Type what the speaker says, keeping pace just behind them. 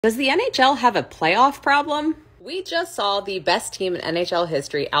Does the NHL have a playoff problem? We just saw the best team in NHL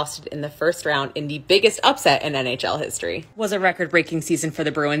history ousted in the first round in the biggest upset in NHL history. Was a record-breaking season for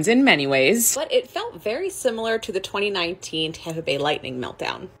the Bruins in many ways, but it felt very similar to the 2019 Tampa Bay Lightning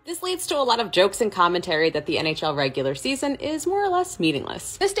meltdown. This leads to a lot of jokes and commentary that the NHL regular season is more or less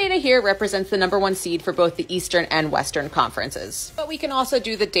meaningless. This data here represents the #1 seed for both the Eastern and Western conferences. But we can also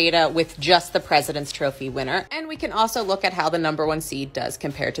do the data with just the President's Trophy winner, and we can also look at how the #1 seed does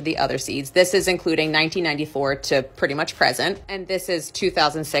compare to the other seeds. This is including 1994 to pretty much present, and this is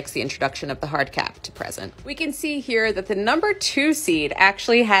 2006, the introduction of the hard cap, to present. We can see here that the #2 seed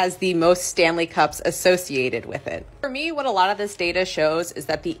actually has the most Stanley Cups associated with it. For me, what a lot of this data shows is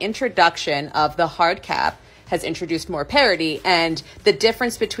that the introduction of the hard cap has introduced more parity, and the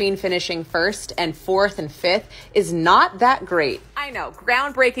difference between finishing first and fourth and fifth is not that great. I know,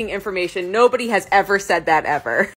 groundbreaking information. Nobody has ever said that ever.